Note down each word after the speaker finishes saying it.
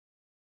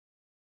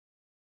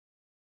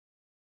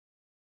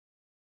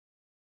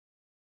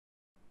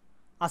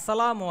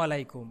Assalamu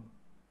Walaikum.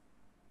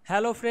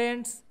 Hello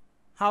friends,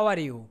 how are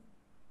you?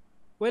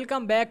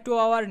 Welcome back to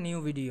our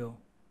new video.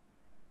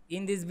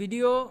 In this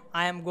video,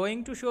 I am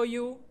going to show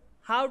you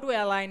how to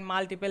align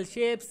multiple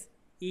shapes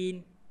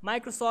in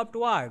Microsoft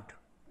Word.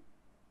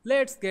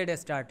 Let's get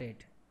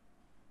started.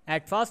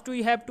 At first,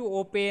 we have to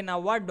open a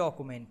Word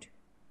document.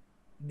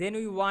 Then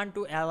we want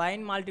to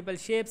align multiple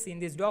shapes in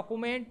this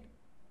document.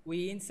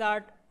 We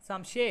insert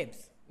some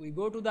shapes. We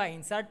go to the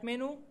Insert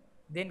menu,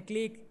 then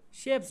click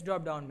Shapes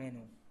drop down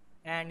menu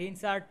and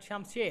insert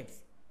some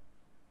shapes.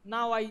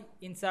 Now I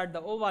insert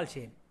the oval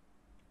shape.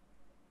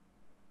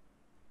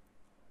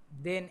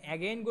 Then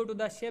again go to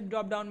the Shape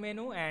drop down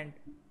menu and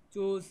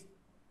choose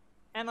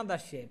another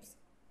shapes.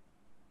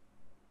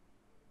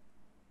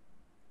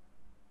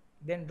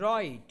 Then draw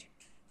it.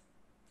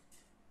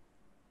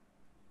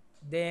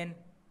 Then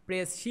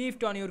press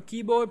Shift on your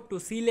keyboard to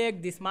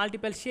select this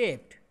multiple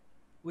shape.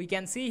 We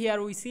can see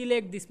here we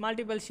select this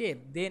multiple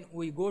shape. Then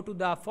we go to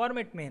the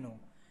Format menu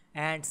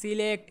and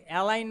select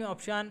Align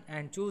option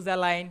and choose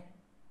Align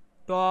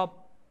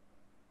top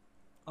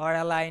or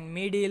Align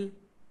middle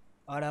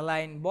or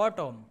Align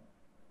bottom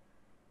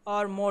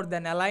or more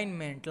than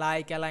alignment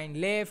like Align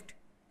left,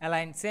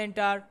 Align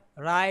center,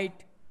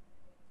 right,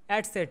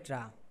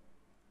 etc.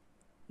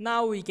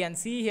 Now we can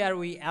see here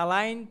we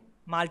align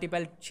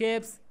multiple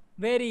shapes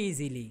very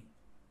easily.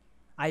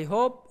 I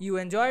hope you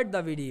enjoyed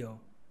the video.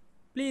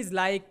 Please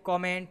like,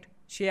 comment,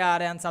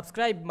 share and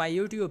subscribe my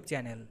YouTube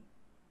channel.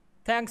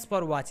 Thanks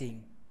for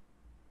watching.